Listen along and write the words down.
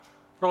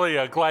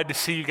Really glad to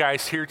see you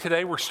guys here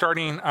today. We're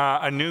starting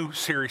a new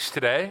series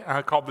today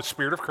called The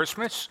Spirit of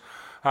Christmas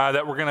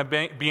that we're going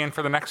to be in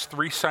for the next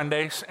 3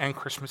 Sundays, and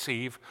Christmas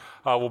Eve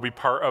will be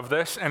part of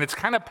this. And it's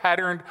kind of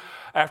patterned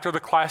after the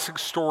classic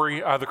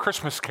story, The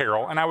Christmas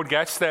Carol. And I would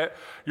guess that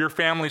your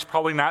family's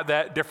probably not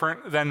that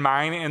different than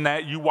mine in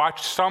that you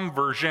watch some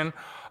version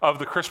of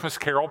The Christmas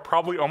Carol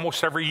probably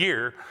almost every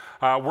year.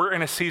 We're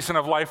in a season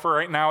of life where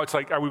right now it's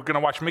like, are we going to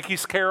watch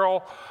Mickey's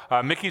Carol,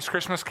 Mickey's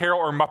Christmas Carol,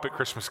 or Muppet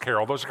Christmas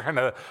Carol? Those are kind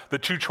of the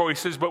two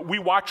choices. But we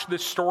watch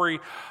this story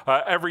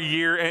every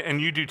year,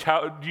 and you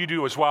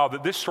do as well.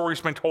 That this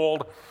story's been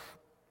told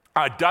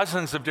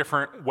dozens of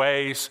different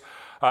ways.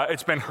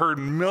 It's been heard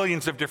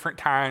millions of different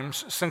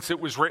times since it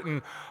was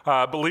written.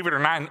 Believe it or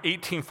not, in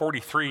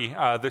 1843,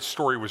 this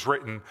story was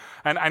written.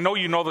 And I know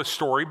you know the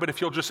story, but if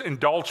you'll just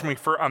indulge me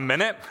for a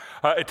minute,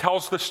 it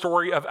tells the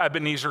story of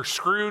Ebenezer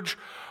Scrooge,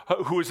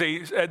 who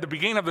is at the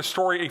beginning of the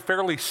story, a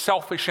fairly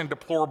selfish and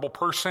deplorable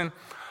person.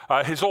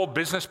 His old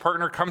business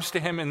partner comes to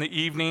him in the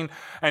evening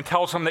and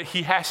tells him that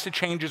he has to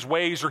change his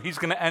ways or he's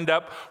going to end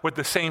up with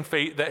the same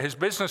fate that his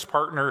business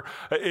partner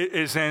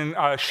is in,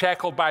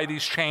 shackled by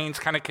these chains,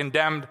 kind of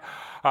condemned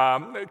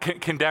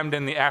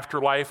in the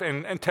afterlife.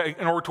 And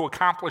in order to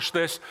accomplish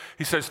this,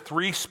 he says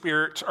 3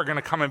 spirits are going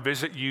to come and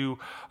visit you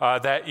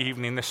that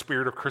evening: the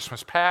spirit of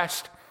Christmas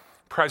past,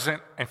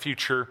 present, and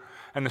future.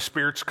 And the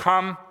spirits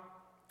come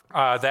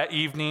that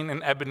evening,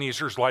 and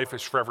Ebenezer's life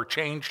is forever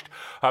changed.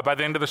 By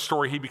the end of the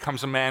story, he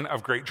becomes a man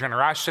of great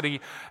generosity.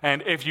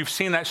 And if you've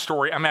seen that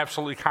story, I'm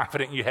absolutely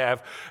confident you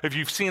have. If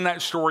you've seen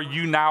that story,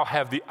 you now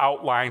have the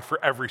outline for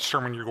every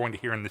sermon you're going to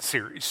hear in this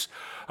series.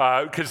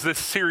 Because this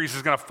series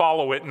is going to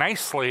follow it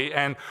nicely.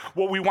 And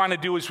what we want to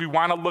do is we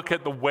want to look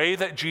at the way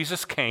that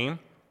Jesus came,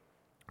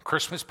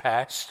 Christmas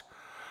past,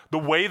 the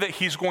way that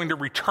he's going to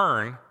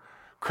return,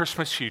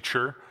 Christmas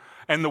future,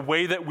 and the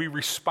way that we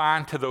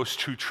respond to those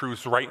two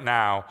truths right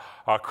now,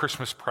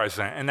 Christmas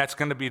present. And that's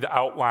going to be the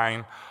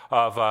outline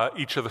of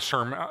each of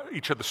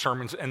the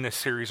sermons in this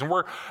series. And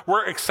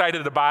we're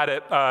excited about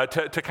it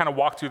to kind of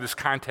walk through this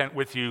content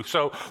with you.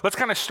 So let's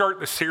kind of start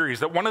the series.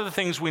 That one of the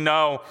things we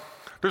know,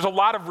 there's a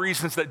lot of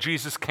reasons that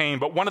Jesus came,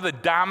 but one of the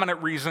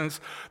dominant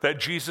reasons that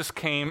Jesus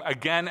came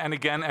again and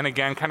again and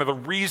again, kind of the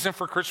reason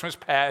for Christmas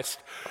past,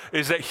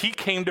 is that he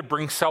came to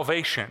bring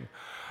salvation.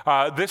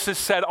 This is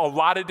said a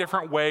lot of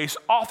different ways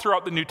all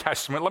throughout the New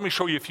Testament. Let me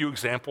show you a few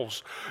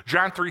examples.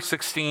 John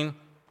 3:16,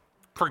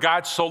 for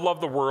God so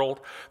loved the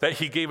world that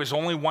he gave his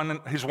one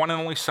and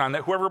only Son,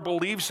 that whoever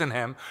believes in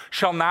him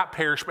shall not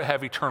perish but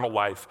have eternal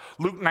life.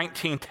 Luke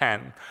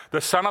 19:10, the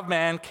Son of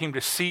Man came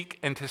to seek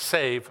and to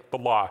save the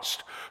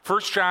lost.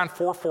 1 John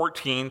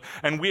 4:14,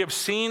 and we have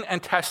seen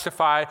and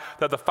testify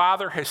that the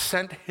Father has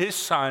sent his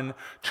Son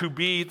to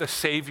be the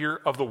Savior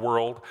of the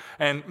world.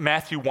 And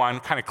Matthew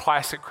 1, kind of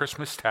classic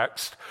Christmas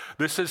text.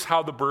 This is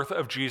how the birth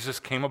of Jesus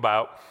came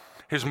about.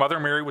 His mother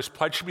Mary was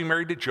pledged to be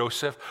married to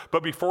Joseph,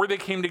 but before they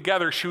came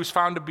together, she was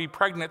found to be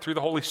pregnant through the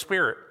Holy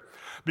Spirit.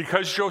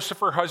 Because Joseph,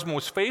 her husband,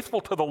 was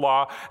faithful to the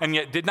law and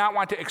yet did not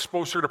want to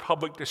expose her to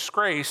public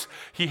disgrace,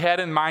 he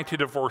had in mind to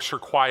divorce her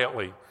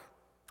quietly.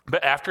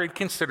 But after he'd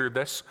considered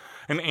this,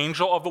 an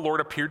angel of the Lord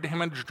appeared to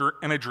him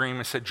in a dream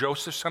and said,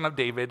 Joseph, son of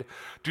David,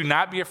 do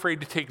not be afraid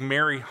to take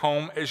Mary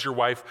home as your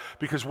wife,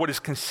 because what is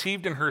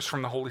conceived in her is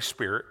from the Holy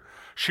Spirit.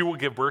 She will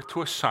give birth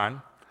to a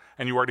son,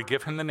 and you are to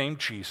give him the name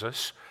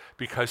Jesus,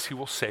 because he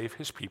will save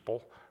his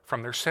people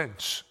from their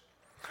sins.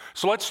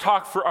 So let's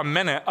talk for a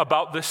minute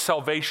about this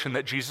salvation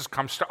that Jesus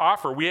comes to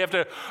offer. We have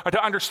to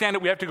understand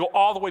it, we have to go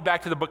all the way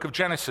back to the book of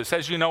Genesis.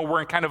 As you know,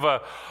 we're in kind of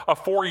a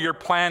 4-year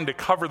plan to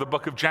cover the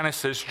book of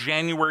Genesis,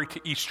 January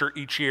to Easter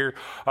each year.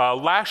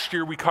 Last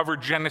year we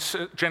covered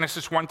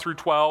Genesis 1 through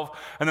 12,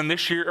 and then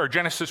this year, or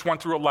Genesis 1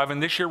 through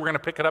 11. This year we're going to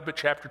pick it up at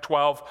chapter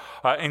 12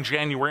 in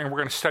January, and we're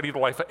going to study the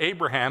life of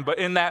Abraham. But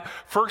in that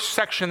first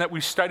section that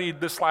we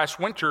studied this last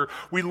winter,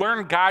 we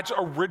learned God's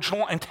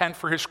original intent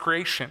for his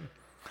creation.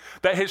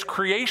 That his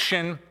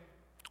creation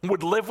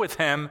would live with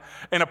him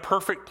in a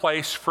perfect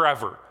place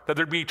forever, that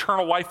there'd be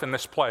eternal life in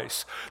this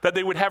place, that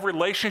they would have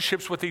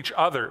relationships with each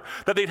other,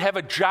 that they'd have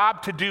a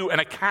job to do and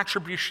a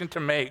contribution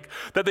to make,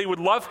 that they would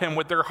love him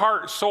with their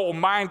heart, soul,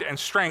 mind, and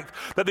strength,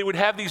 that they would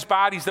have these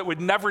bodies that would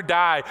never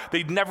die,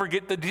 they'd never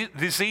get the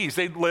disease,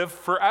 they'd live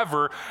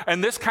forever.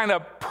 And this kind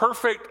of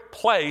perfect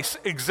place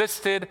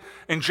existed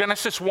in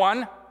Genesis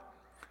 1,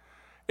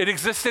 it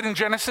existed in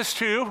Genesis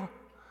 2,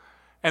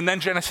 and then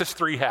Genesis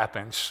 3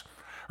 happens.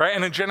 Right?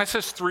 And in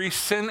Genesis 3,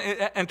 sin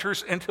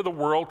enters into the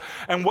world.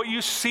 And what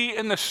you see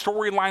in the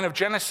storyline of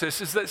Genesis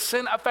is that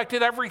sin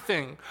affected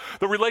everything.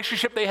 The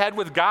relationship they had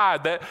with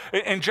God, that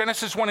in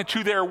Genesis 1 and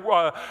 2, they're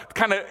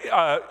kind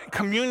of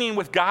communing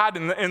with God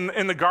in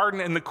the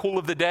garden in the cool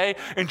of the day.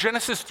 In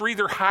Genesis 3,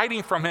 they're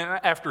hiding from him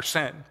after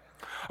sin.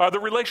 The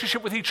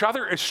relationship with each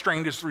other is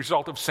strained as a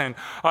result of sin.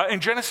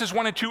 In Genesis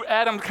 1 and 2,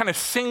 Adam kind of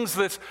sings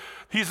this.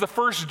 He's the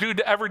first dude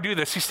to ever do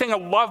this. He sang a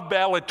love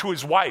ballad to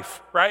his wife,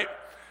 right?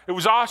 It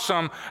was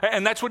awesome,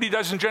 and that's what he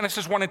does in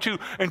Genesis 1 and 2.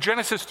 In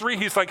Genesis 3,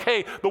 he's like,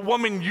 hey, the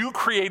woman you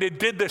created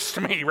did this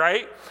to me,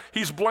 right?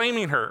 He's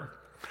blaming her.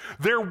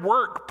 Their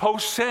work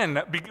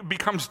post-sin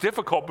becomes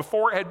difficult.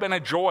 Before it had been a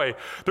joy.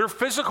 Their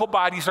physical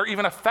bodies are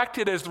even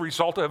affected as the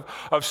result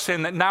of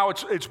sin, that now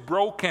it's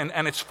broken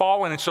and it's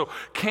fallen. And so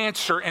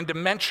cancer and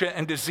dementia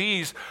and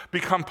disease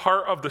become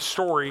part of the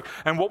story.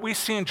 And what we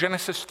see in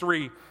Genesis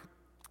 3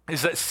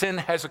 is that sin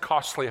has a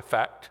costly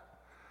effect.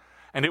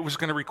 And it was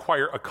going to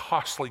require a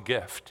costly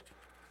gift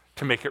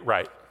to make it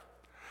right.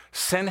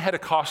 Sin had a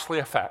costly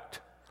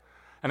effect.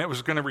 And it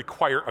was going to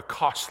require a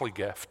costly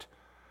gift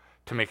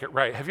to make it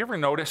right. Have you ever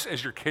noticed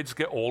as your kids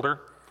get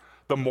older,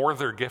 the more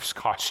their gifts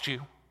cost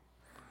you?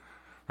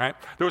 Right?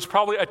 There was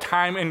probably a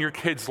time in your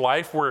kid's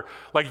life where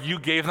like you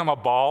gave them a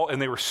ball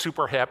and they were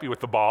super happy with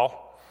the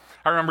ball.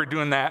 I remember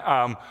doing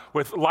that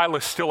with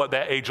Lila, still at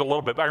that age a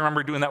little bit, but I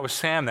remember doing that with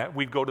Sam, that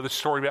we'd go to the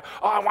store and be like,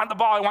 oh, I want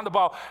the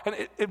ball. And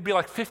it'd be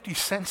like 50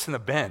 cents in the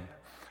bin.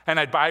 And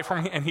I'd buy it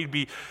from him, and he'd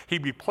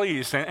be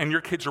pleased. And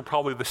your kids are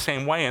probably the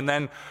same way. And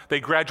then they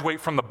graduate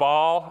from the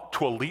ball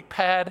to a Leap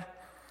Pad,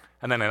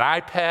 and then an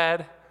iPad,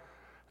 and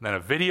then a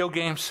video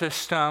game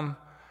system,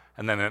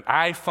 and then an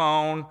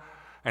iPhone.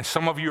 And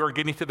some of you are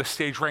getting to the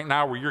stage right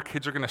now where your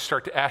kids are going to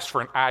start to ask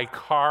for an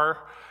iCar,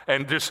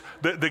 and just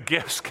the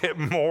gifts get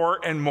more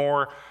and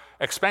more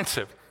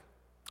expensive.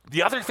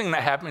 The other thing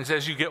that happens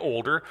as you get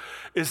older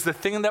is the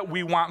thing that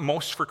we want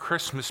most for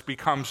Christmas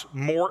becomes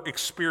more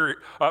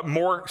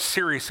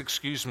serious,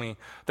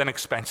 than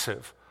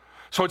expensive.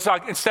 So it's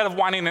like, instead of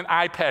wanting an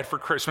iPad for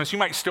Christmas, you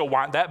might still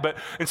want that, but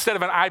instead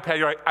of an iPad,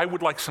 you're like, I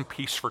would like some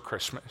peace for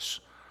Christmas.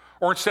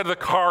 Or instead of the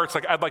car, it's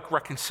like, I'd like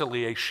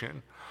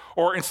reconciliation.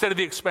 Or instead of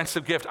the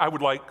expensive gift, I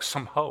would like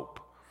some hope.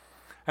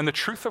 And the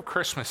truth of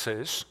Christmas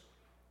is,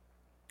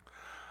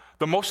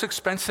 the most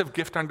expensive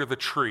gift under the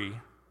tree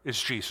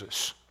is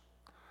Jesus.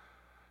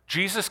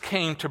 Jesus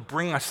came to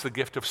bring us the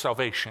gift of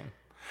salvation.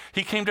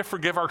 He came to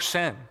forgive our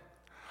sin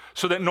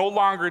so that no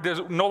longer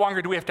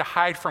do we have to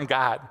hide from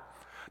God.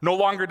 No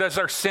longer does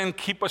our sin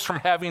keep us from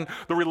having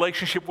the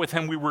relationship with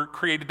him we were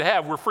created to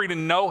have. We're free to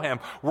know him,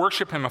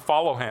 worship him, and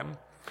follow him.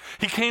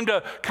 He came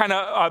to kind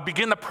of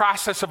begin the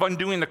process of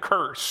undoing the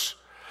curse.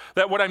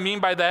 That what I mean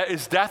by that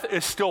is death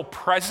is still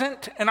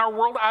present in our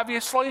world,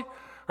 obviously.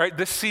 Right?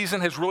 This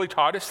season has really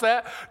taught us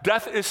that.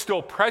 Death is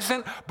still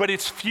present, but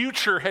its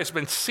future has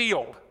been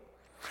sealed.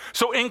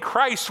 So in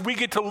Christ, we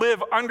get to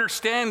live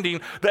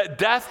understanding that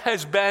death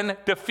has been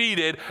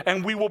defeated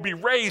and we will be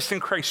raised in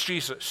Christ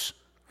Jesus.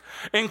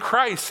 In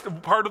Christ,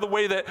 part of the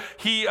way that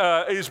he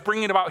is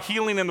bringing about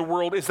healing in the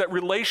world is that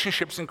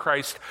relationships in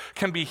Christ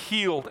can be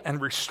healed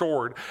and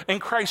restored. In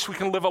Christ, we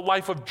can live a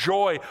life of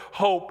joy,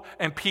 hope,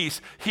 and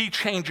peace. He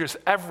changes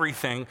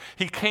everything.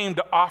 He came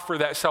to offer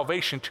that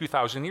salvation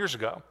 2,000 years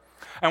ago.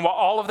 And while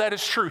all of that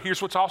is true,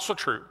 here's what's also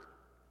true.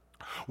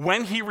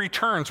 When he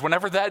returns,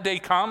 whenever that day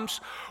comes,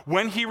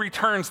 when he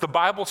returns, the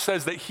Bible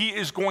says that he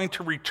is going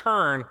to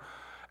return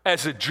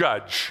as a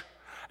judge.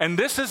 And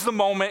this is the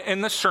moment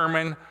in the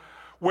sermon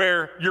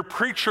where your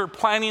preacher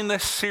planning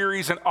this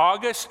series in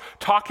August,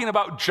 talking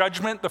about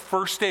judgment the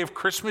first day of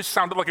Christmas,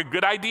 sounded like a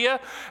good idea.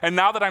 And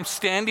now that I'm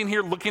standing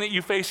here looking at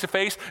you face to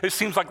face, it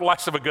seems like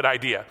less of a good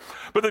idea.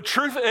 But the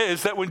truth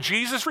is that when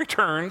Jesus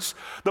returns,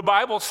 the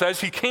Bible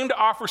says he came to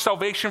offer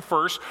salvation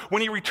first.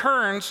 When he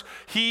returns,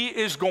 he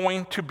is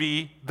going to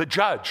be the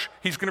judge.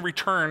 He's going to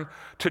return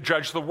to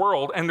judge the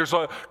world. And there's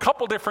a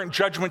couple different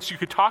judgments you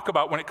could talk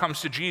about when it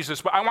comes to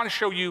Jesus. But I want to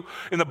show you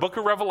in the book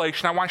of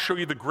Revelation, I want to show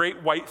you the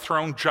great white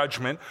throne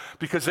judgment,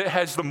 because it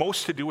has the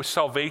most to do with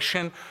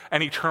salvation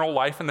and eternal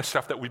life and the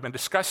stuff that we've been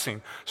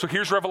discussing. So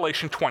here's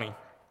Revelation 20.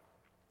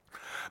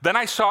 Then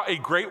I saw a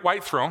great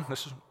white throne.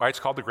 This is why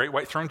it's called the great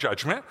white throne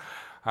judgment.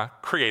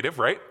 Creative,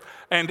 right?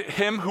 And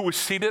him who was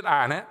seated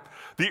on it.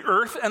 The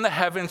earth and the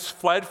heavens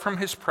fled from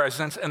his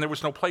presence, and there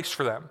was no place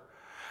for them.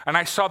 And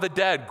I saw the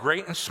dead,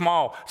 great and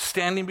small,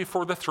 standing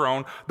before the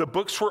throne. The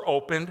books were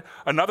opened.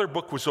 Another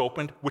book was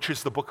opened, which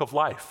is the book of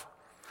life.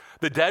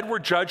 The dead were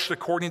judged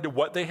according to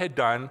what they had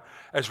done,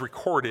 as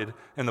recorded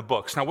in the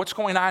books. Now, what's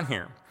going on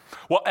here?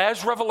 Well,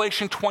 as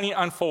Revelation 20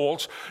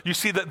 unfolds, you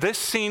see that this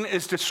scene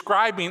is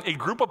describing a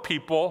group of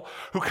people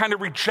who kind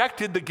of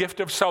rejected the gift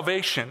of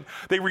salvation.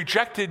 They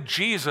rejected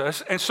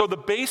Jesus, and so the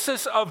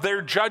basis of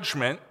their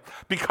judgment,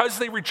 because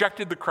they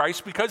rejected the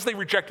Christ, because they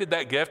rejected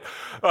that gift,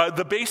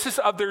 the basis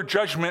of their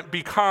judgment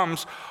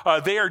becomes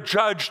they are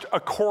judged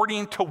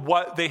according to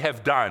what they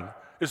have done,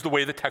 is the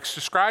way the text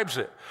describes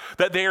it.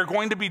 That they are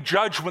going to be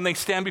judged when they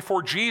stand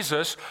before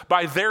Jesus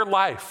by their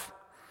life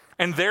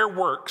and their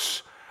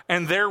works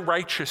and their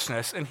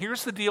righteousness. And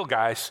here's the deal,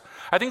 guys.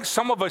 I think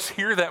some of us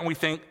hear that and we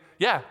think,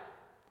 yeah,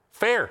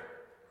 fair.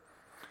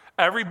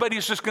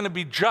 Everybody's just going to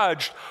be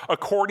judged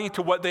according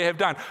to what they have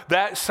done.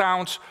 That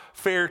sounds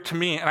fair to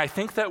me. And I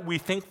think that we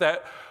think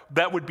that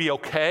that would be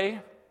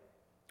okay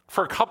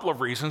for a couple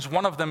of reasons.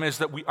 One of them is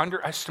that we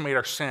underestimate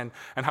our sin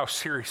and how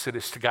serious it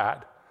is to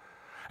God.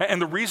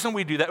 And the reason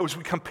we do that is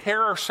we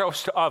compare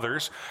ourselves to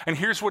others. And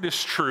here's what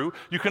is true.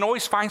 You can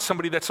always find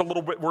somebody that's a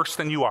little bit worse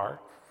than you are.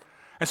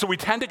 And so we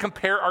tend to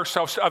compare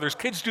ourselves to others.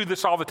 Kids do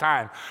this all the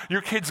time.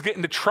 Your kids get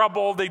into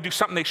trouble, they do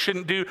something they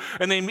shouldn't do,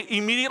 and they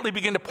immediately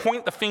begin to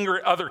point the finger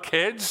at other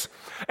kids.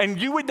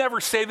 And you would never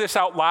say this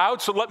out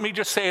loud, so let me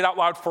just say it out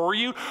loud for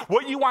you.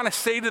 What you want to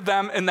say to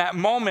them in that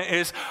moment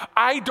is,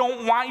 I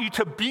don't want you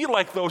to be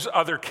like those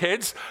other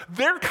kids.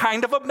 They're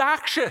kind of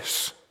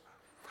obnoxious.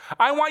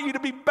 I want you to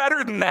be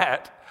better than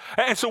that.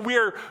 And so we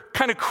are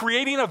kind of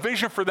creating a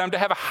vision for them to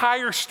have a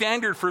higher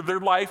standard for their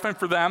life and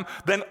for them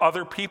than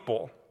other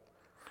people.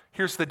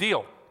 Here's the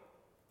deal.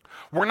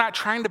 We're not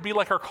trying to be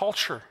like our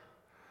culture.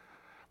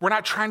 We're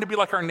not trying to be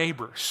like our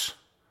neighbors.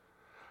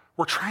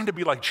 We're trying to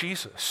be like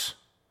Jesus.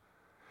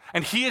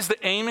 And he is the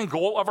aim and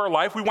goal of our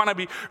life. We want to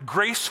be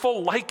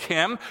graceful like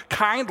him,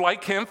 kind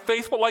like him,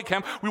 faithful like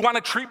him. We want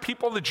to treat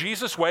people the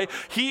Jesus way.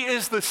 He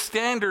is the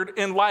standard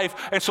in life,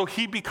 and so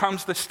he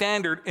becomes the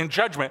standard in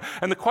judgment.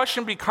 And the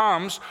question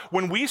becomes,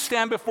 when we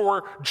stand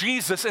before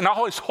Jesus in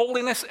all his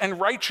holiness and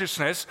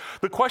righteousness,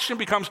 the question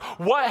becomes,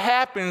 what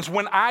happens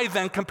when I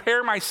then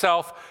compare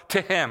myself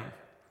to him?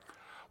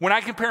 When I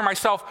compare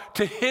myself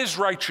to his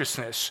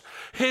righteousness,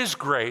 his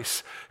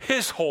grace,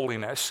 his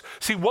holiness.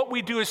 See, what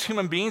we do as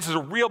human beings is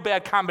a real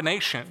bad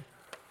combination.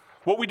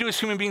 What we do as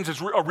human beings is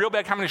a real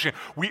bad combination.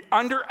 We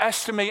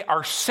underestimate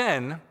our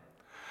sin,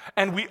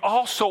 and we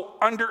also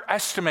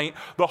underestimate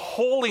the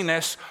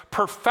holiness and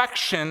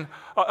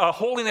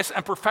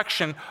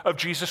perfection of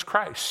Jesus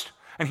Christ.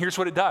 And here's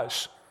what it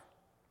does.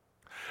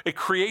 It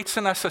creates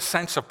in us a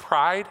sense of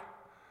pride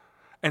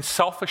and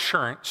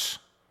self-assurance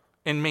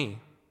in me.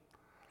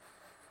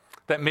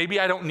 That maybe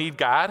I don't need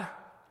God,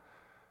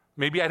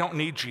 maybe I don't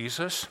need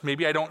Jesus,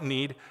 maybe I don't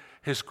need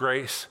his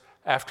grace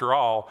after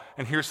all.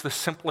 And here's the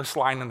simplest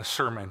line in the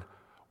sermon.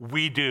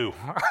 We do.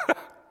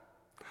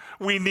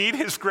 We need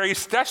his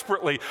grace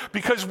desperately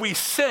because we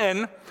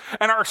sin,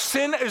 and our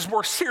sin is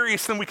more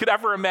serious than we could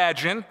ever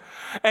imagine.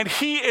 And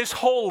he is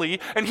holy,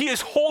 and he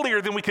is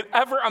holier than we could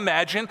ever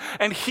imagine,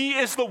 and he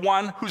is the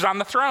one who's on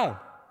the throne.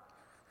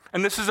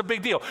 And this is a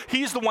big deal.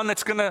 He's the one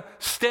that's going to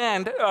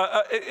stand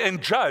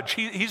and judge.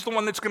 He's the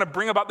one that's going to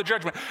bring about the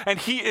judgment. And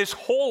he is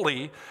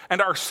holy,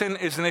 and our sin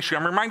is an issue.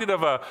 I'm reminded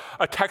of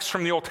a text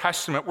from the Old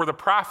Testament where the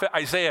prophet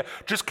Isaiah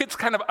just gets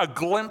kind of a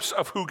glimpse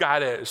of who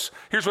God is.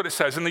 Here's what it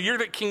says. In the year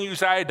that King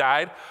Uzziah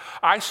died,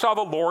 I saw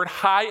the Lord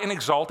high and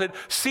exalted,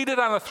 seated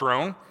on a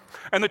throne,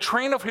 and the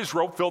train of his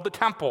robe filled the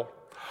temple.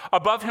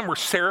 Above him were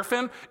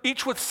seraphim,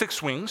 each with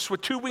 6 wings.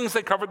 With 2 wings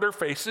they covered their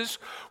faces.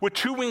 With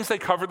 2 wings they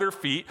covered their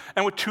feet.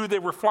 And with 2 they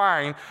were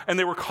flying. And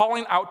they were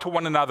calling out to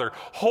one another,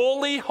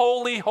 Holy,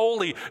 holy,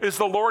 holy is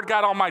the Lord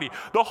God Almighty.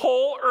 The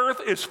whole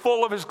earth is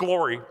full of his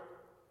glory.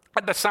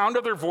 At the sound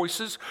of their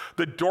voices,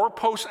 the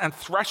doorposts and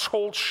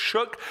thresholds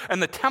shook,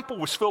 and the temple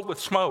was filled with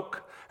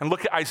smoke. And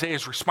look at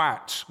Isaiah's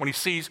response when he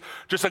sees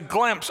just a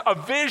glimpse, a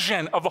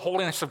vision of the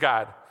holiness of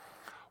God.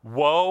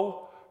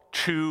 Woe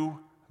to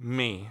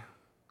me.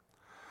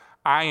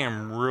 I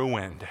am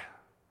ruined.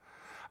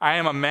 I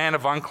am a man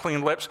of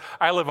unclean lips.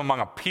 I live among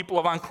a people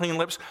of unclean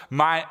lips.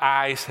 My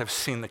eyes have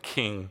seen the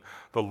King,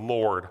 the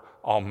Lord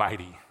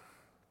Almighty.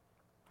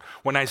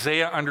 When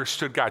Isaiah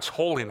understood God's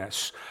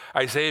holiness,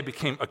 Isaiah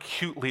became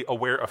acutely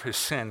aware of his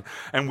sin.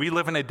 And we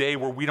live in a day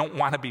where we don't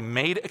want to be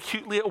made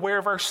acutely aware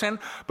of our sin,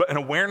 but an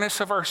awareness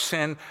of our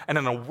sin and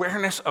an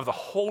awareness of the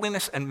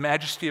holiness and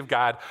majesty of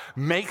God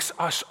makes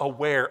us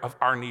aware of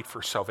our need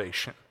for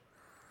salvation.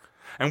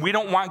 And we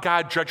don't want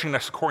God judging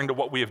us according to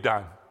what we have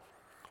done.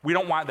 We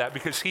don't want that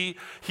because he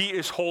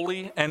is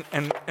holy and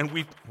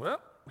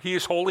he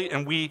is holy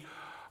and we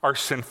are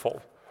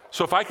sinful.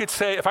 So if I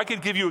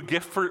could give you a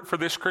gift for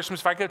this Christmas,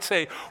 if I could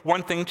say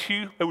one thing to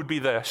you, it would be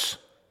this.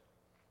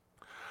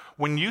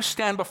 When you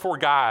stand before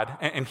God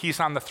and he's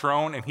on the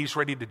throne and he's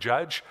ready to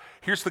judge,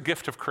 here's the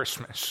gift of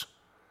Christmas.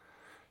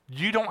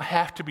 You don't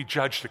have to be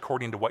judged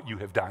according to what you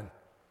have done.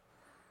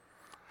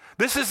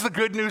 This is the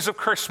good news of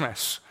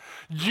Christmas.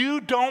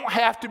 You don't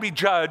have to be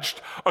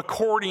judged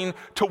according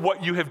to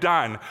what you have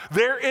done.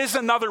 There is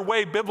another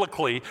way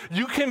biblically.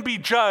 You can be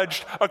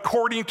judged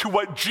according to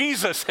what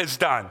Jesus has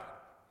done.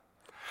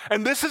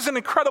 And this is an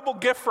incredible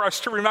gift for us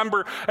to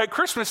remember at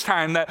Christmas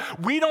time,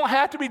 that we don't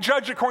have to be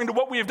judged according to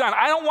what we have done.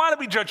 I don't want to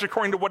be judged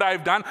according to what I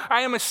have done.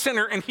 I am a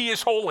sinner and he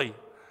is holy.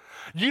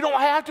 You don't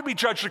have to be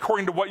judged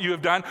according to what you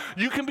have done.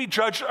 You can be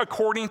judged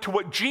according to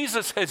what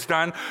Jesus has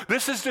done.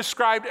 This is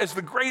described as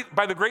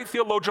by the great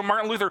theologian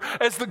Martin Luther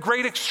as the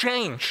great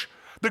exchange.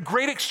 The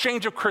great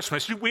exchange of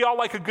Christmas. We all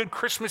like a good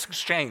Christmas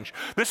exchange.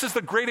 This is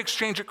the great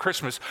exchange at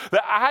Christmas,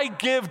 that I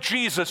give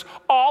Jesus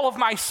all of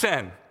my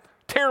sin.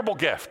 Terrible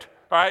gift,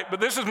 all right?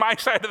 But this is my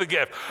side of the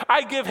gift.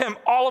 I give him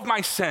all of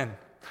my sin.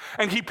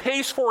 And he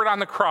pays for it on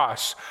the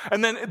cross.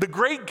 And then the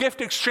great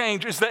gift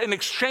exchange is that in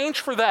exchange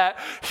for that,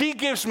 he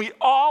gives me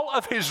all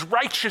of his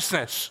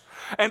righteousness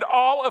and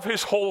all of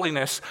his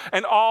holiness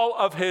and all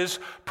of his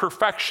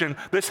perfection.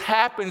 This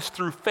happens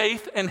through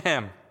faith in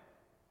him.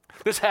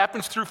 This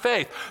happens through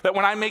faith, that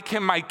when I make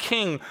him my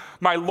king,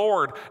 my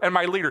Lord, and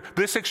my leader,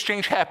 this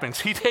exchange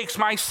happens. He takes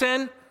my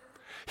sin,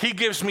 he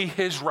gives me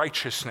his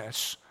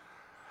righteousness.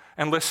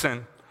 And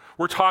listen,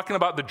 We're talking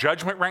about the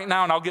judgment right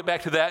now, and I'll get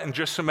back to that in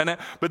just a minute.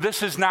 But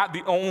this is not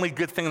the only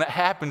good thing that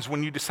happens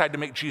when you decide to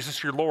make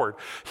Jesus your Lord.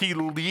 He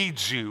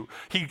leads you.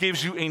 He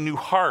gives you a new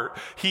heart.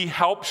 He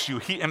helps you.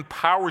 He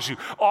empowers you.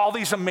 All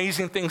these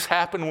amazing things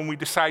happen when we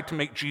decide to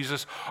make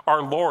Jesus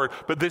our Lord.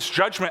 But this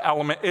judgment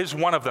element is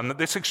one of them. That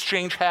this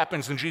exchange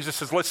happens, and Jesus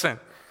says, listen,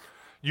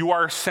 you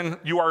are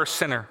a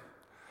sinner,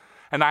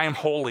 and I am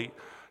holy.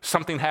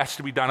 Something has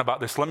to be done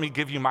about this. Let me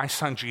give you my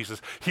son,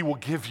 Jesus. He will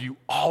give you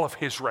all of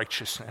his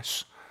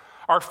righteousness.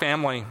 Our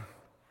family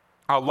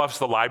loves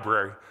the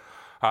library.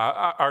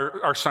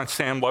 Our son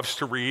Sam loves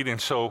to read, and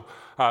so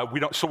we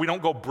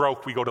don't go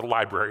broke. We go to the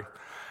library.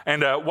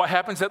 And what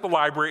happens at the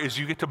library is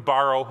you get to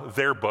borrow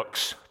their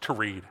books to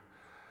read.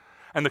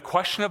 And the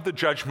question of the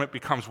judgment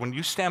becomes, when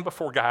you stand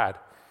before God,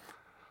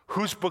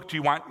 whose book do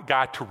you want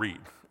God to read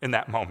in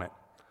that moment?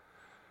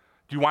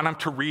 Do you want him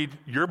to read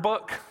your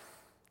book,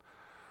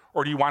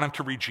 or do you want him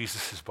to read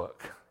Jesus'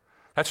 book?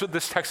 That's what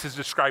this text is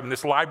describing,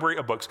 this library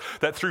of books,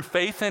 that through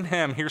faith in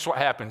him, here's what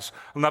happens.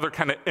 Another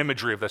kind of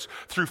imagery of this.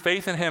 Through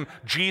faith in him,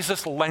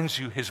 Jesus lends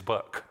you his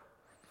book.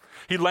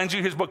 He lends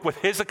you his book with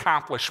his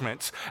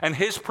accomplishments and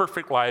his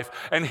perfect life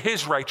and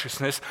his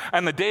righteousness.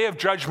 And the day of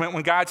judgment,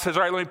 when God says,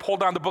 all right, let me pull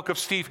down the book of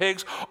Steve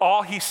Higgs,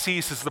 all he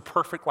sees is the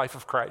perfect life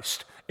of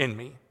Christ in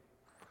me.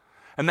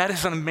 And that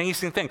is an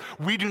amazing thing.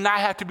 We do not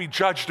have to be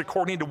judged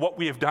according to what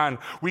we have done.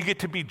 We get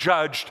to be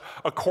judged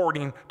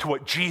according to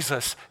what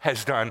Jesus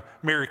has done.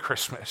 Merry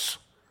Christmas.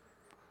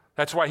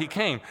 That's why he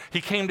came. He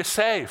came to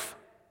save.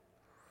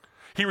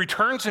 He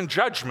returns in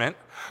judgment,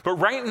 but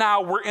right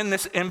now we're in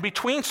this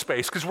in-between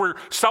space because we're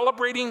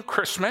celebrating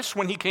Christmas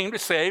when he came to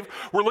save.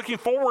 We're looking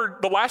forward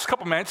the last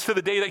couple minutes to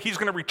the day that he's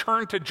going to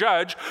return to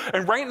judge.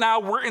 And right now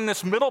we're in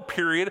this middle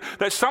period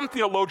that some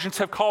theologians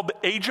have called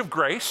the age of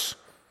grace.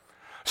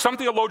 Some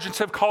theologians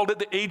have called it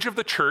the age of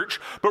the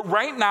church, but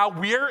right now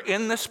we are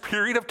in this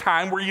period of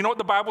time where, you know what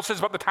the Bible says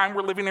about the time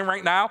we're living in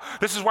right now?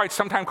 This is why it's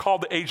sometimes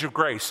called the age of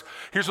grace.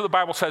 Here's what the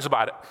Bible says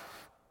about it.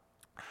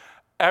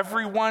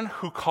 Everyone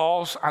who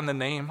calls on the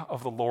name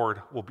of the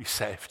Lord will be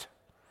saved.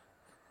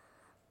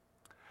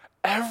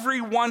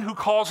 Everyone who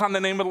calls on the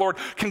name of the Lord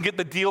can get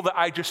the deal that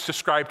I just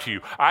described to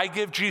you. I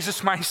give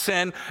Jesus my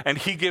sin, and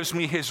he gives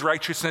me his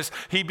righteousness.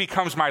 He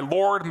becomes my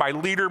Lord, my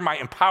leader, my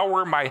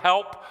empower, my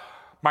help,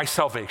 my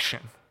salvation.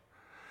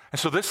 And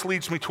so this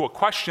leads me to a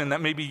question that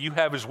maybe you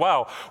have as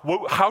well.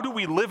 How do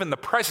we live in the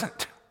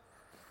present?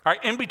 All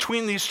right, in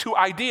between these two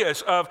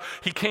ideas of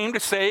he came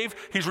to save,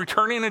 he's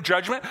returning in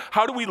judgment,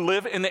 how do we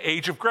live in the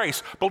age of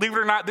grace? Believe it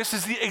or not, this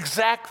is the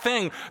exact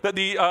thing that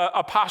the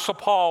Apostle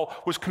Paul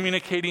was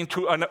communicating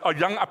to a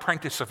young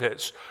apprentice of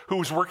his who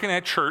was working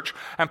at church.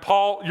 And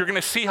Paul, you're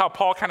going to see how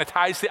Paul kind of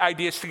ties the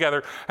ideas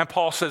together. And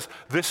Paul says,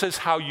 this is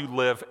how you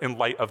live in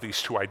light of these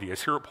two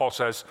ideas. Hear what Paul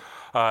says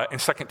in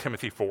 2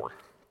 Timothy 4.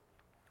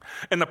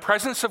 In the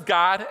presence of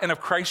God and of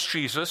Christ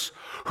Jesus,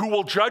 who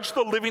will judge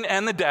the living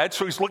and the dead,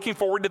 so he's looking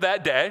forward to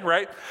that day,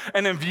 right?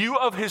 And in view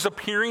of his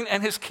appearing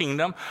and his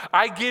kingdom,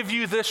 I give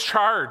you this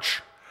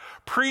charge.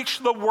 Preach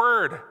the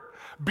word.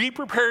 Be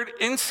prepared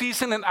in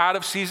season and out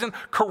of season.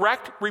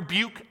 Correct,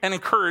 rebuke, and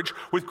encourage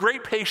with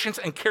great patience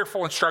and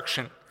careful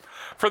instruction.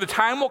 For the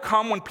time will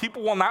come when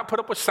people will not put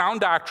up with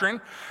sound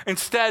doctrine.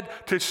 Instead,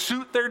 to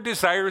suit their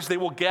desires, they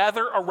will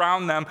gather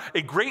around them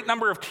a great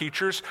number of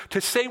teachers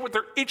to say what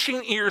their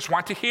itching ears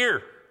want to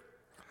hear.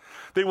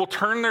 They will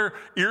turn their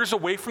ears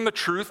away from the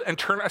truth and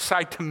turn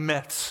aside to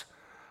myths.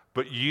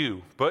 But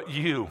you,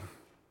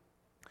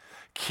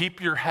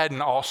 keep your head in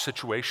all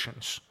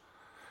situations.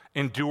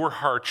 Endure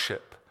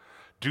hardship.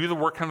 Do the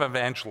work of an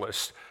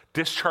evangelist.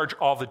 Discharge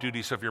all the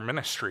duties of your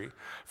ministry.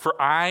 For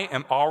I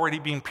am already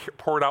being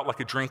poured out like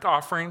a drink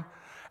offering,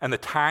 and the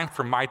time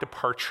for my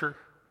departure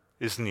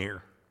is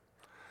near.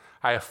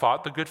 I have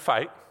fought the good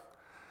fight.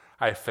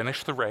 I have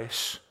finished the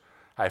race.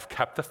 I have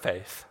kept the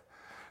faith.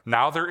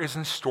 Now there is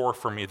in store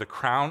for me the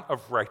crown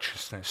of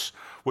righteousness,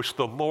 which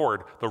the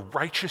Lord, the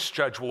righteous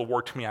judge, will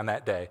award to me on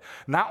that day.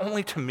 Not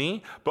only to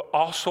me, but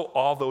also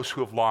all those who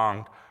have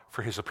longed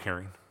for his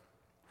appearing.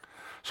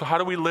 So how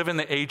do we live in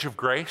the age of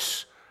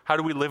grace? How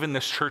do we live in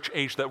this church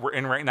age that we're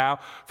in right now?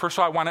 First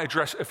of all, I want to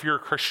address if you're a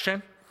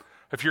Christian,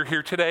 if you're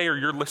here today or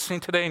you're listening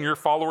today and you're a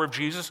follower of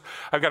Jesus,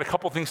 I've got a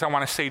couple things I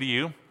want to say to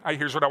you.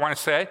 Here's what I want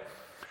to say.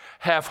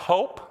 Have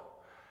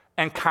hope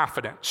and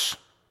confidence.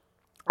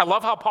 I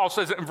love how Paul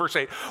says it in verse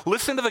 8.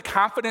 Listen to the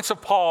confidence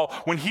of Paul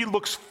when he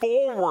looks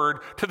forward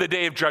to the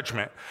day of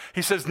judgment.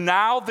 He says,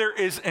 now there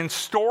is in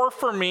store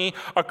for me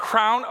a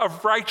crown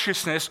of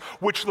righteousness,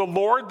 which the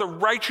Lord, the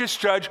righteous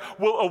judge,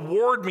 will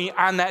award me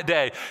on that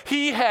day.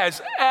 He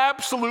has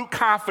absolute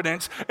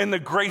confidence in the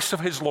grace of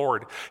his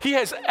Lord. He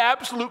has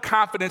absolute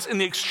confidence in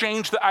the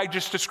exchange that I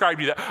just described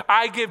to you. That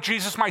I give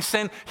Jesus my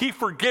sin, he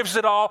forgives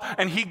it all,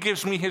 and he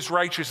gives me his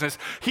righteousness.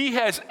 He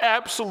has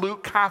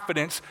absolute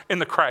confidence in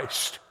the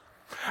Christ.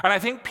 And I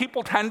think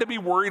people tend to be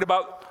worried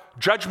about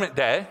Judgment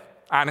Day,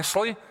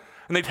 honestly,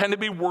 and they tend to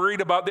be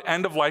worried about the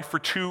end of life for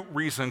two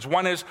reasons.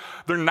 One is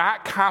they're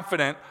not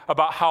confident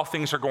about how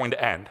things are going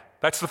to end.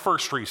 That's the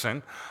first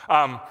reason.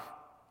 I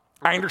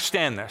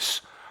understand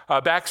this.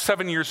 Back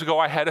 7 years ago,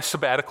 I had a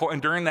sabbatical,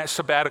 and during that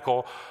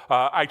sabbatical,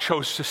 I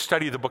chose to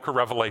study the book of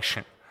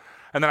Revelation.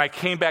 And then I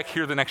came back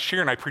here the next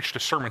year and I preached a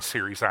sermon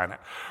series on it.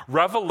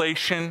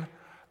 Revelation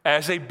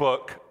as a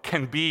book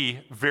can be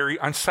very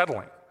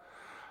unsettling.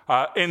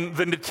 In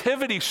the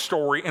nativity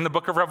story in the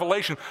book of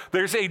Revelation,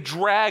 there's a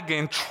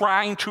dragon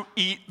trying to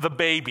eat the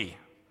baby.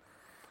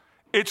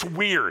 It's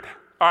weird,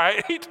 all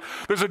right?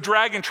 There's a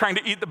dragon trying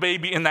to eat the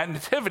baby in that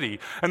nativity.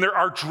 And there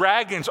are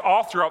dragons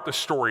all throughout the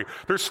story.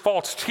 There's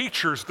false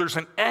teachers. There's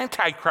an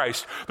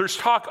antichrist. There's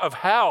talk of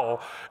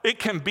hell. It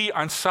can be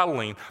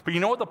unsettling. But you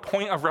know what the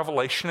point of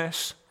Revelation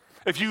is?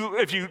 If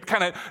you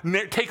kind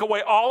of take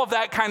away all of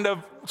that kind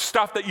of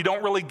stuff that you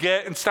don't really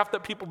get and stuff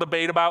that people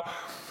debate about,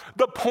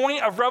 the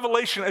point of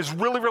Revelation is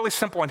really, really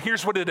simple, and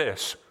here's what it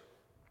is.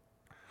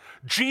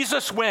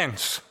 Jesus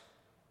wins.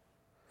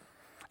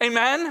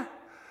 Amen?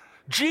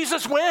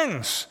 Jesus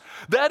wins.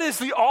 That is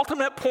the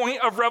ultimate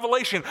point of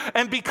Revelation.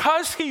 And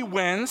because he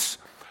wins,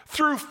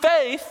 through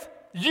faith,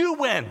 you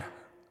win.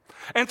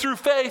 And through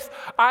faith,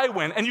 I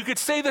win. And you could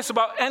say this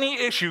about any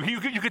issue. You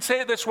could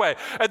say it this way.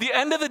 At the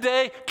end of the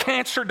day,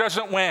 cancer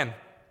doesn't win.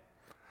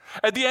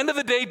 At the end of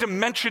the day,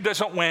 dementia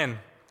doesn't win.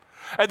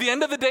 At the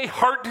end of the day,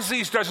 heart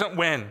disease doesn't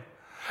win.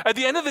 At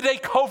the end of the day,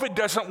 COVID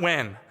doesn't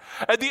win.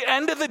 At the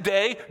end of the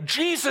day,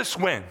 Jesus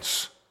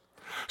wins.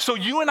 So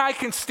you and I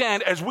can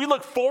stand, as we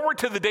look forward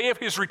to the day of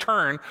his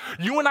return,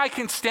 you and I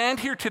can stand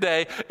here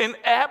today in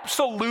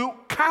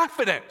absolute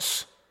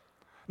confidence,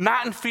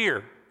 not in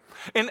fear.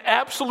 In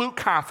absolute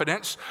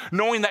confidence,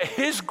 knowing that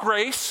his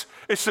grace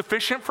is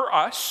sufficient for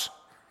us,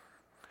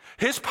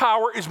 his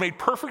power is made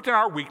perfect in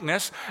our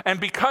weakness, and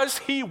because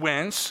he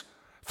wins,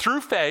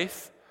 through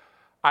faith,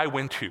 I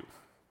win too.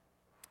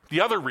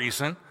 The other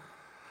reason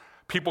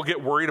people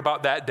get worried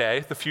about that day,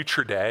 the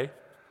future day,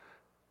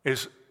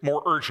 is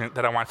more urgent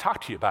that I want to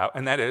talk to you about,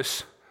 and that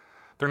is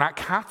they're not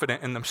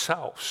confident in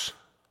themselves.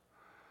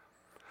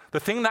 The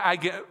thing that I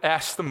get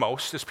asked the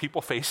most as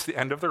people face the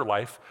end of their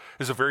life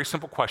is a very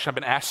simple question. I've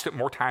been asked it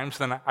more times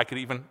than I could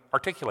even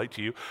articulate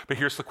to you, but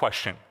here's the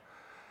question.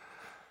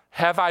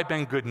 Have I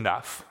been good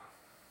enough?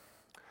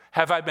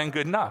 Have I been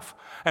good enough?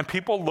 And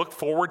people look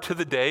forward to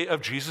the day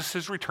of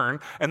Jesus' return,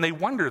 and they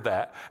wonder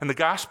that. And the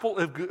gospel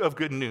of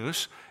good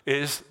news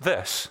is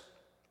this.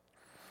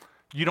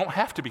 You don't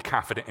have to be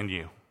confident in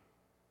you.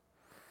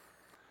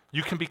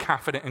 You can be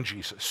confident in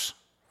Jesus.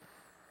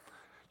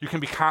 You can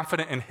be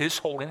confident in his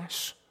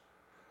holiness,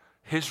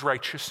 his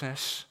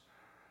righteousness,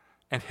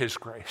 and his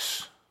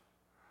grace.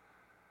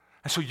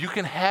 And so you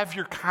can have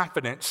your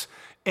confidence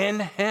in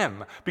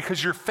him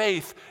because your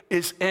faith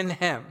is in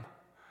him.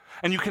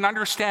 And you can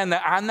understand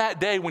that on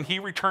that day when he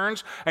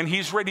returns and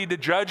he's ready to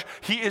judge,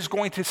 he is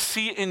going to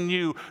see in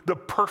you the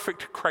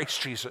perfect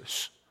Christ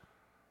Jesus.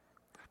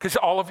 Because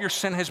all of your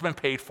sin has been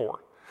paid for.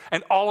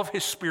 And all of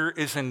his spirit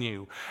is in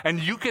you. And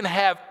you can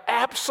have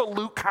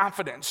absolute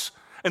confidence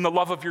in the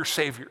love of your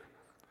Savior.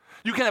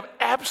 You can have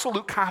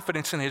absolute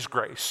confidence in his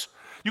grace.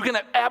 You can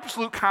have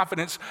absolute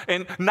confidence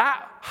in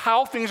not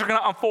how things are going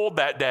to unfold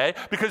that day,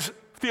 because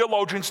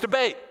theologians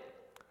debate.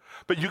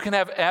 But you can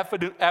have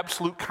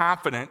absolute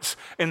confidence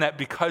in that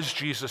because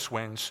Jesus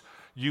wins,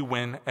 you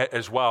win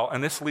as well.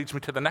 And this leads me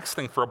to the next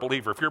thing for a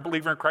believer. If you're a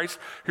believer in Christ,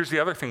 here's the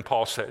other thing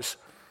Paul says.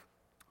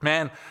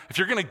 Man, if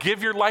you're going to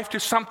give your life to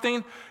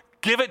something,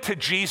 give it to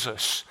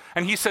Jesus.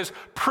 And he says,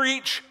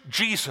 preach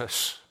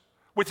Jesus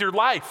with your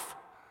life.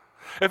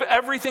 If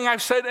everything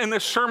I've said in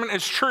this sermon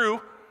is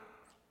true,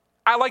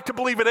 I like to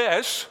believe it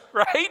is,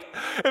 right?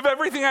 If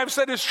everything I've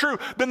said is true,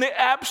 then the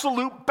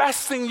absolute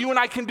best thing you and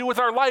I can do with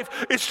our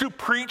life is to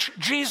preach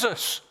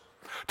Jesus,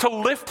 to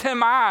lift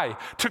him high,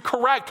 to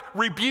correct,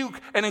 rebuke,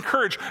 and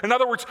encourage. In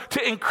other words,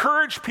 to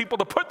encourage people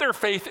to put their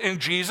faith in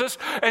Jesus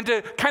and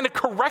to kind of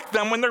correct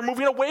them when they're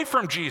moving away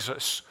from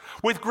Jesus.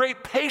 With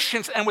great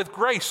patience and with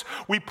grace,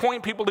 we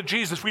point people to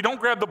Jesus. We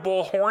don't grab the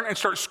bullhorn and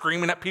start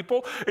screaming at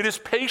people. It is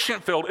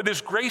patient-filled. It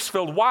is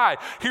grace-filled. Why?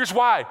 Here's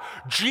why.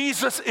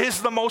 Jesus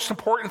is the most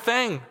important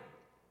thing.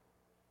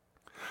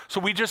 So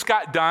we just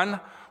got done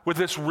with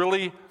this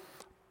really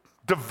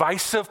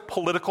divisive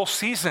political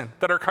season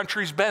that our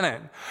country's been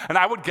in. And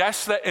I would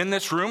guess that in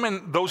this room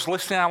and those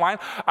listening online,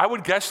 I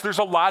would guess there's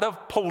a lot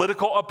of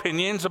political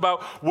opinions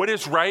about what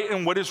is right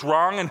and what is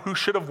wrong and who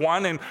should have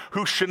won and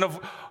who shouldn't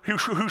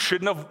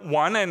have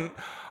won and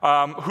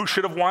who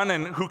should have won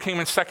and who came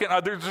in second.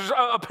 There's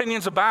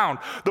opinions abound.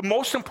 The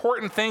most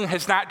important thing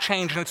has not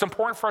changed, and it's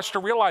important for us to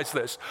realize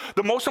this.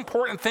 The most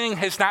important thing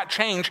has not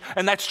changed,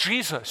 and that's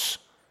Jesus.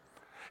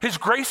 His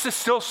grace is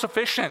still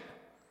sufficient.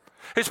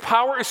 His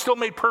power is still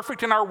made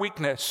perfect in our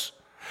weakness.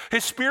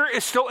 His Spirit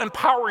is still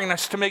empowering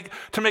us to make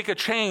a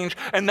change,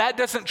 and that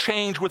doesn't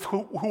change with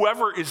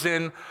whoever is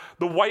in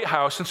the White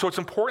House. And so it's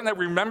important that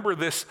we remember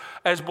this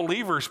as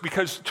believers,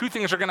 because two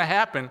things are going to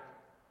happen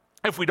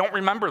if we don't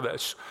remember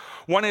this.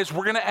 One is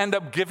we're going to end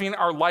up giving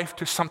our life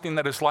to something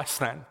that is less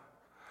than.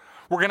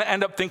 We're going to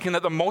end up thinking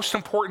that the most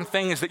important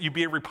thing is that you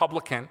be a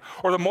Republican,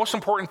 or the most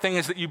important thing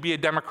is that you be a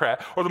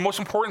Democrat, or the most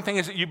important thing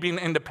is that you be an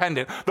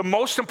independent. The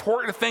most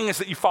important thing is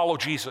that you follow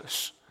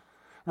Jesus.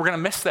 We're going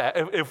to miss that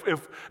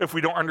if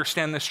we don't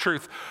understand this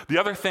truth. The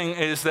other thing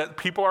is that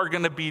people are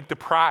going to be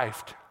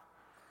deprived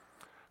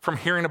from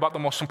hearing about the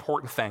most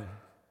important thing.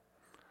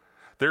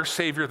 Their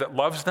Savior that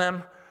loves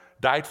them,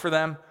 died for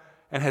them,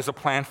 and has a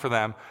plan for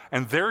them.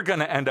 And they're going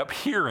to end up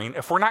hearing,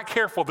 if we're not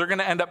careful, they're going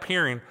to end up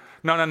hearing,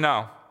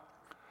 no.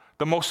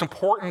 The most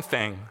important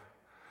thing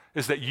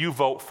is that you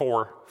vote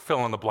for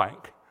fill in the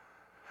blank.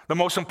 The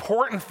most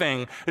important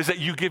thing is that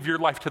you give your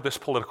life to this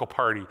political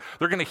party.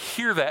 They're going to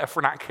hear that if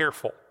we're not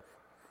careful.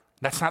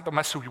 That's not the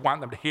message we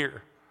want them to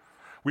hear.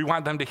 We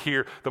want them to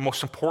hear the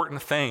most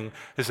important thing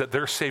is that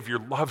their Savior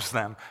loves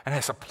them and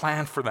has a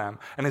plan for them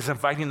and is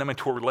inviting them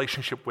into a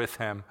relationship with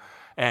him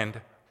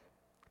and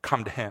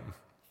come to him.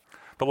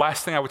 The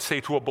last thing I would say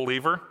to a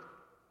believer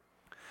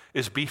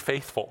is be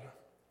faithful.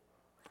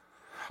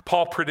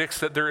 Paul predicts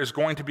that there is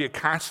going to be a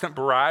constant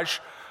barrage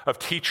of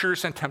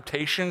teachers and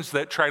temptations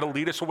that try to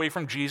lead us away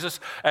from Jesus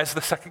as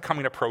the second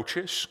coming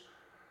approaches.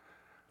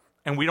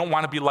 And we don't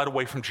want to be led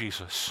away from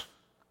Jesus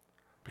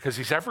because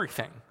he's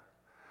everything.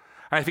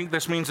 And I think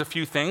this means a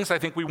few things. I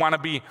think we want to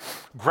be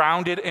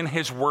grounded in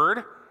his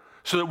word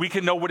so that we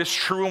can know what is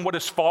true and what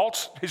is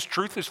false. His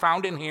truth is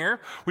found in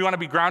here. We want to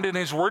be grounded in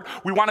his word.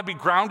 We want to be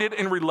grounded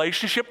in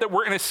relationship, that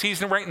we're in a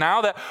season right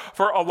now that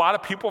for a lot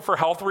of people, for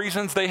health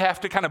reasons, they have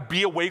to kind of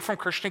be away from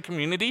Christian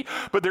community.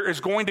 But there is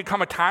going to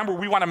come a time where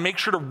we want to make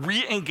sure to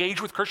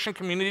re-engage with Christian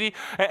community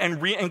and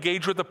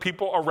re-engage with the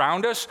people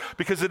around us,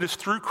 because it is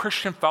through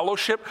Christian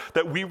fellowship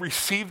that we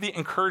receive the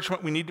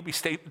encouragement we need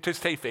to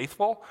stay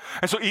faithful.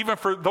 And so even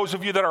for those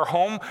of you that are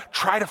home,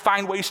 try to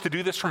find ways to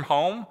do this from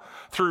home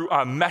through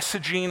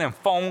messaging and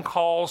phone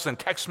calls and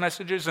text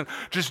messages, and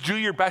just do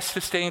your best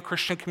to stay in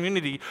Christian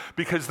community,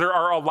 because there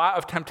are a lot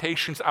of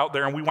temptations out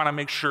there and we want to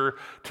make sure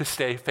to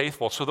stay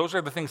faithful. So those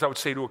are the things I would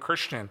say to a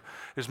Christian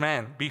is,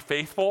 man, be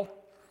faithful,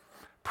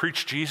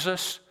 preach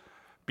Jesus,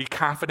 be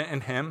confident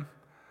in him.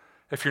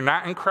 If you're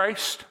not in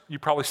Christ, you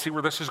probably see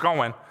where this is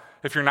going.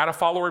 If you're not a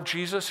follower of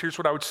Jesus, here's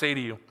what I would say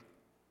to you.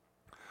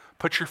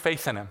 Put your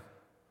faith in him.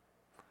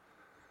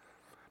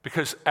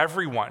 Because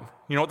everyone,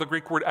 you know what the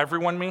Greek word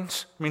everyone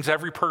means? It means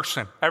every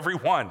person,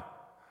 everyone.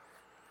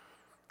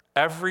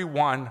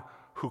 Everyone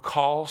who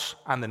calls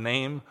on the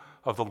name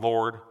of the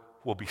Lord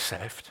will be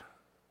saved.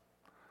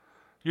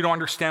 You don't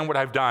understand what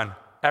I've done?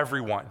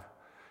 Everyone.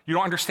 You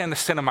don't understand the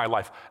sin of my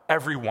life?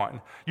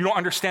 Everyone. You don't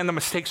understand the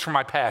mistakes from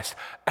my past?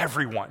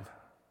 Everyone.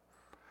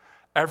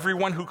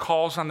 Everyone who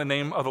calls on the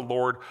name of the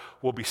Lord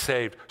will be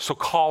saved. So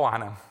call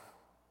on him.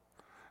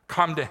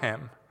 Come to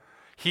him.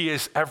 He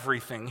is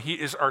everything. He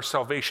is our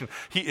salvation.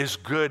 He is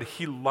good.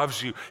 He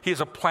loves you. He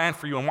has a plan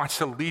for you and wants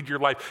to lead your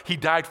life. He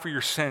died for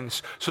your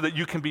sins so that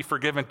you can be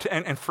forgiven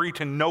and free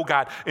to know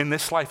God in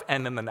this life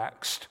and in the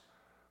next.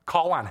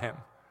 Call on him.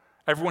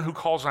 Everyone who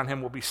calls on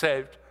him will be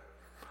saved.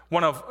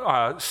 One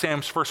of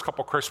Sam's first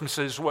couple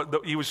Christmases,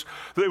 it was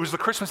the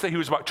Christmas that he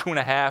was about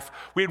 2.5.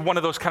 We had one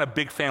of those kind of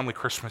big family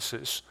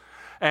Christmases.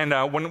 And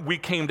when we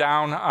came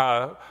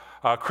down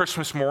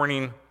Christmas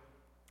morning,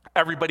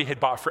 everybody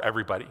had bought for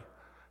everybody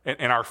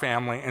in our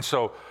family. And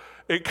so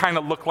it kind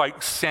of looked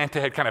like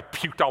Santa had kind of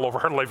puked all over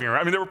our living room.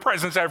 I mean, there were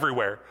presents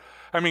everywhere.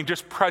 I mean,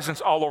 just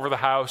presents all over the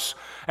house.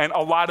 And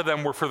a lot of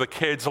them were for the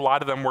kids. A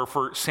lot of them were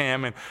for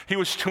Sam. And he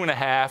was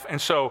 2.5.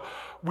 And so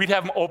we'd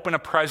have him open a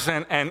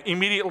present, and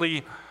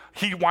immediately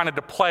he wanted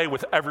to play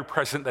with every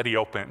present that he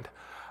opened.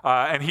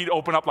 And he'd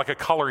open up like a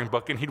coloring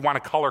book, and he'd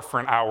want to color for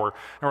an hour.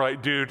 And we're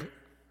like, dude,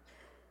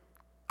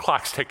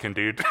 clock's ticking,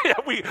 dude.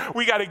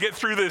 we got to get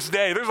through this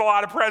day. There's a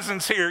lot of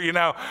presents here, you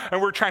know.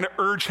 And we're trying to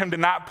urge him to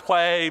not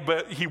play,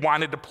 but he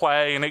wanted to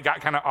play, and it got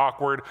kind of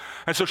awkward.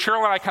 And so Cheryl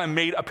and I kind of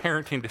made a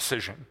parenting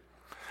decision.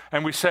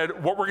 And we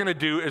said, what we're going to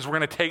do is we're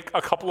going to take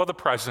a couple of the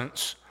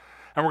presents,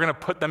 and we're going to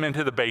put them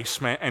into the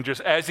basement. And just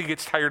as he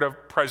gets tired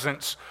of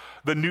presents,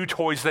 the new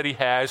toys that he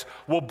has,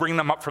 we'll bring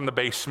them up from the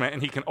basement,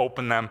 and he can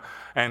open them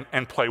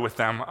and play with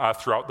them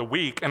throughout the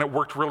week. And it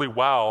worked really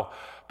well.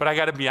 But I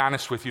got to be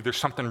honest with you, there's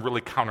something really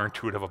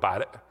counterintuitive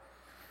about it.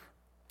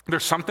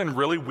 There's something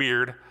really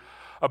weird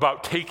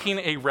about taking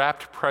a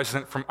wrapped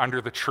present from under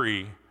the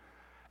tree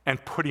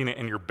and putting it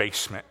in your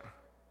basement.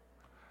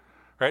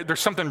 Right?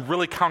 There's something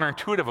really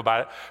counterintuitive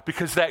about it,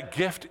 because that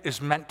gift is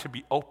meant to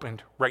be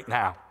opened right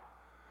now.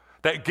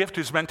 That gift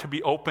is meant to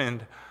be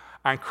opened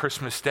on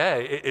Christmas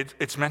Day.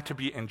 It's meant to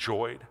be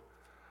enjoyed.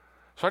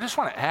 So I just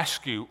want to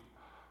ask you,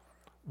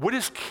 what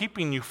is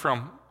keeping you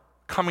from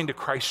coming to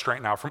Christ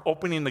right now, from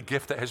opening the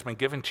gift that has been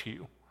given to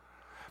you?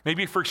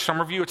 Maybe for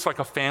some of you, it's like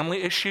a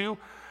family issue,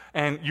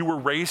 and you were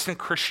raised in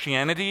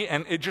Christianity,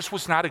 and it just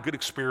was not a good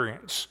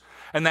experience.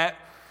 And that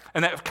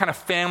kind of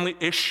family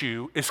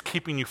issue is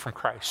keeping you from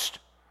Christ.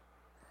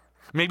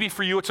 Maybe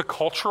for you, it's a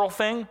cultural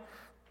thing,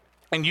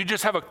 and you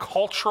just have a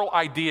cultural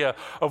idea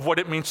of what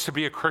it means to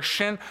be a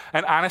Christian,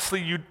 and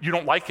honestly, you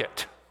don't like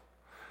it.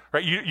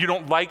 Right? You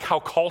don't like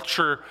how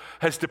culture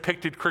has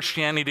depicted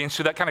Christianity, and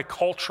so that kind of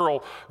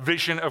cultural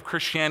vision of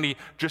Christianity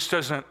just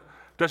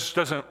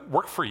doesn't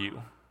work for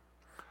you.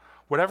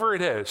 Whatever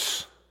it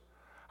is,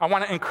 I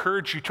want to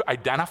encourage you to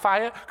identify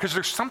it, because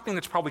there's something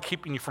that's probably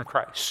keeping you from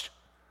Christ.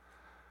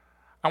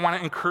 I want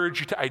to encourage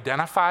you to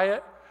identify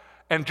it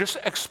and just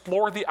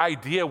explore the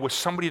idea with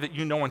somebody that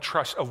you know and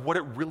trust of what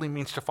it really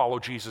means to follow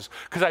Jesus.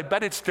 Because I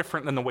bet it's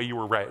different than the way you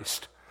were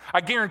raised.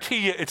 I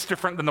guarantee you it's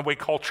different than the way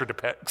culture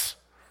depicts.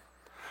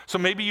 So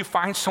maybe you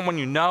find someone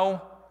you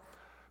know,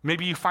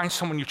 maybe you find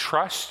someone you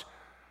trust,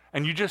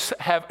 and you just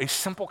have a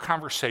simple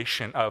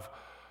conversation of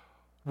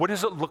what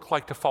does it look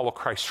like to follow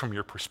Christ from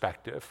your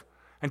perspective?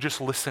 And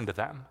just listen to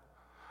them.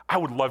 I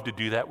would love to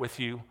do that with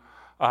you.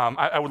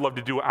 I would love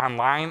to do it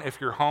online if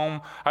you're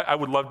home. I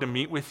would love to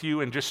meet with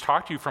you and just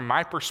talk to you from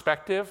my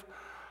perspective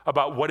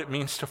about what it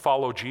means to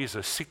follow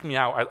Jesus. Seek me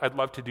out. I'd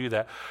love to do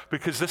that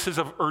because this is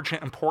of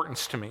urgent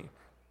importance to me.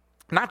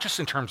 Not just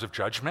in terms of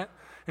judgment,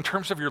 in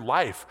terms of your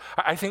life.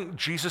 I think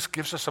Jesus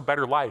gives us a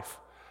better life.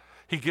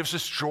 He gives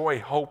us joy,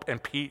 hope,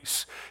 and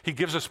peace. He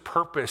gives us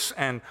purpose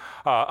and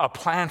a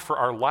plan for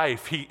our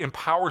life. He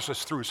empowers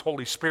us through his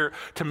Holy Spirit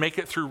to make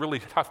it through really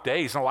tough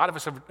days. And a lot of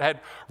us have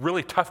had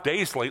really tough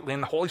days lately,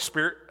 and the Holy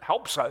Spirit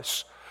helps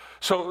us.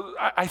 So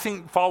I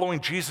think following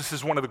Jesus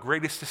is one of the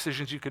greatest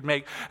decisions you could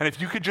make. And if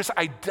you could just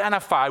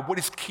identify what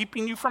is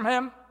keeping you from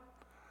him,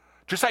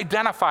 just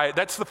identify it.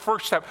 That's the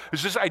first step,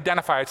 is just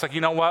identify it. It's like,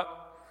 you know what?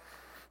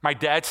 My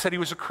dad said he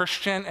was a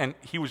Christian, and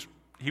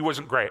he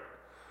wasn't great.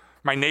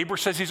 My neighbor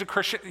says he's a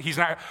Christian. He's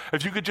not.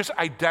 If you could just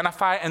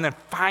identify and then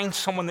find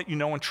someone that you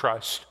know and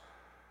trust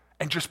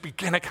and just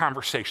begin a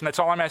conversation. That's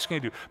all I'm asking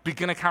you to do.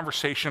 Begin a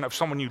conversation of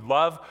someone you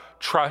love,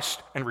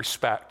 trust, and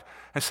respect.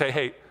 And say,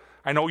 hey,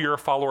 I know you're a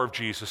follower of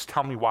Jesus.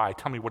 Tell me why.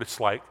 Tell me what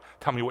it's like.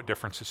 Tell me what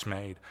difference it's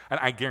made. And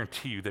I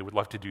guarantee you they would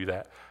love to do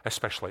that,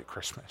 especially at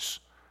Christmas.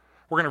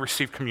 We're going to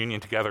receive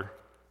communion together.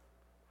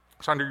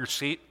 It's under your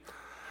seat.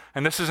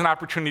 And this is an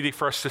opportunity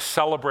for us to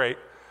celebrate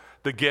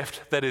the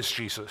gift that is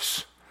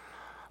Jesus.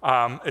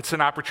 It's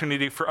an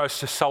opportunity for us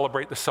to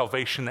celebrate the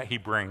salvation that he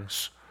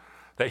brings,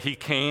 that he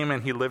came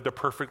and he lived a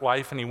perfect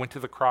life and he went to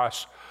the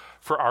cross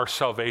for our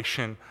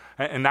salvation,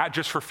 and not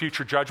just for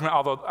future judgment,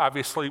 although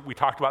obviously we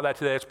talked about that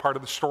today as part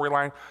of the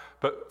storyline,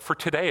 but for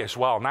today as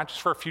well, not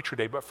just for a future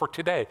day, but for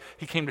today.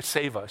 He came to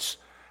save us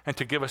and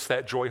to give us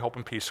that joy, hope,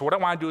 and peace. So what I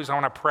want to do is I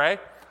want to pray.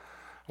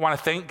 I want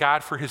to thank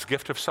God for his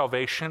gift of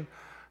salvation,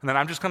 and then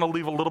I'm just going to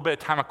leave a little bit of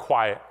time of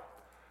quiet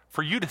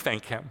for you to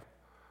thank him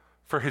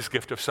for his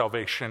gift of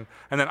salvation.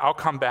 And then I'll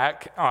come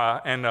back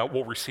and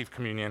we'll receive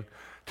communion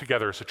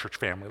together as a church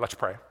family. Let's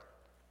pray.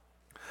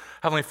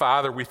 Heavenly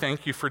Father, we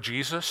thank you for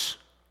Jesus.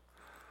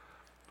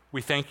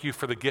 We thank you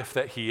for the gift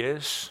that he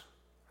is.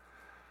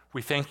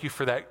 We thank you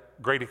for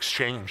that great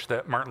exchange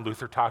that Martin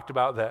Luther talked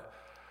about, that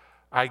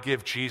I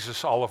give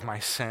Jesus all of my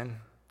sin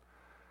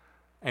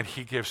and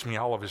he gives me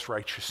all of his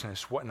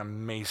righteousness. What an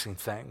amazing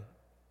thing.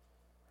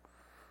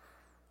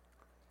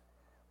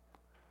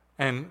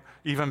 And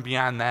even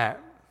beyond that,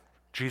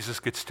 Jesus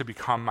gets to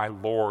become my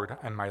Lord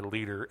and my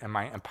leader and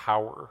my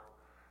empowerer.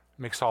 It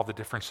makes all the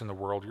difference in the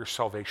world. Your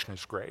salvation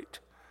is great.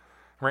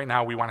 Right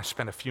now, we want to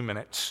spend a few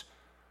minutes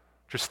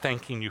just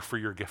thanking you for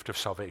your gift of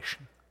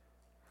salvation.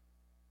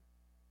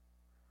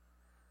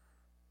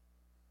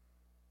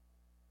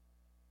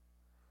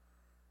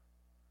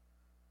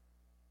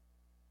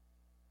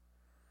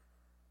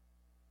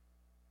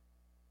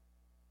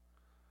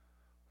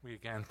 We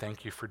again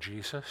thank you for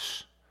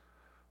Jesus.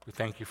 We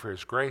thank you for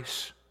his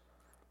grace,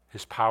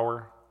 his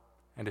power,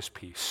 and his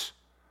peace.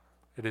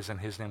 It is in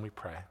his name we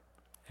pray.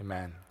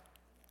 Amen.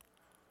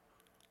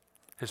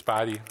 His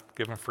body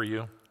given for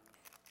you,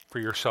 for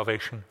your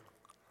salvation.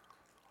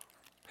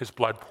 His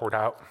blood poured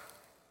out.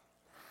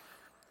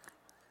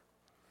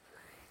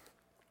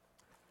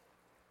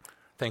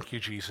 Thank you,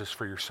 Jesus,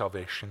 for your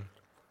salvation.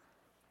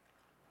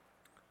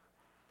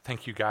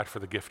 Thank you, God, for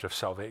the gift of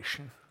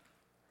salvation.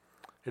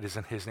 It is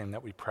in his name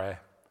that we pray.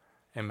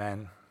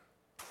 Amen.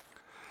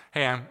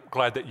 Hey, I'm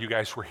glad that you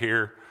guys were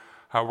here.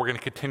 We're going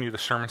to continue the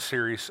sermon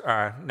series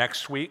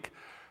next week.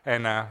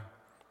 And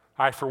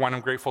I, for one,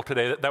 am grateful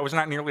today that was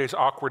not nearly as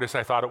awkward as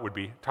I thought it would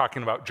be,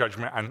 talking about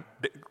judgment on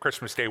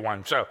Christmas Day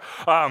 1. So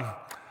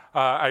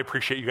I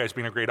appreciate you guys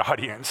being a great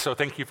audience. So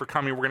thank you for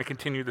coming. We're going to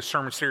continue the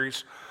sermon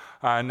series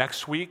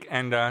next week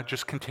and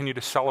just continue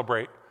to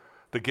celebrate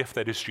the gift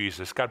that is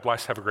Jesus. God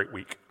bless. Have a great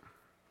week.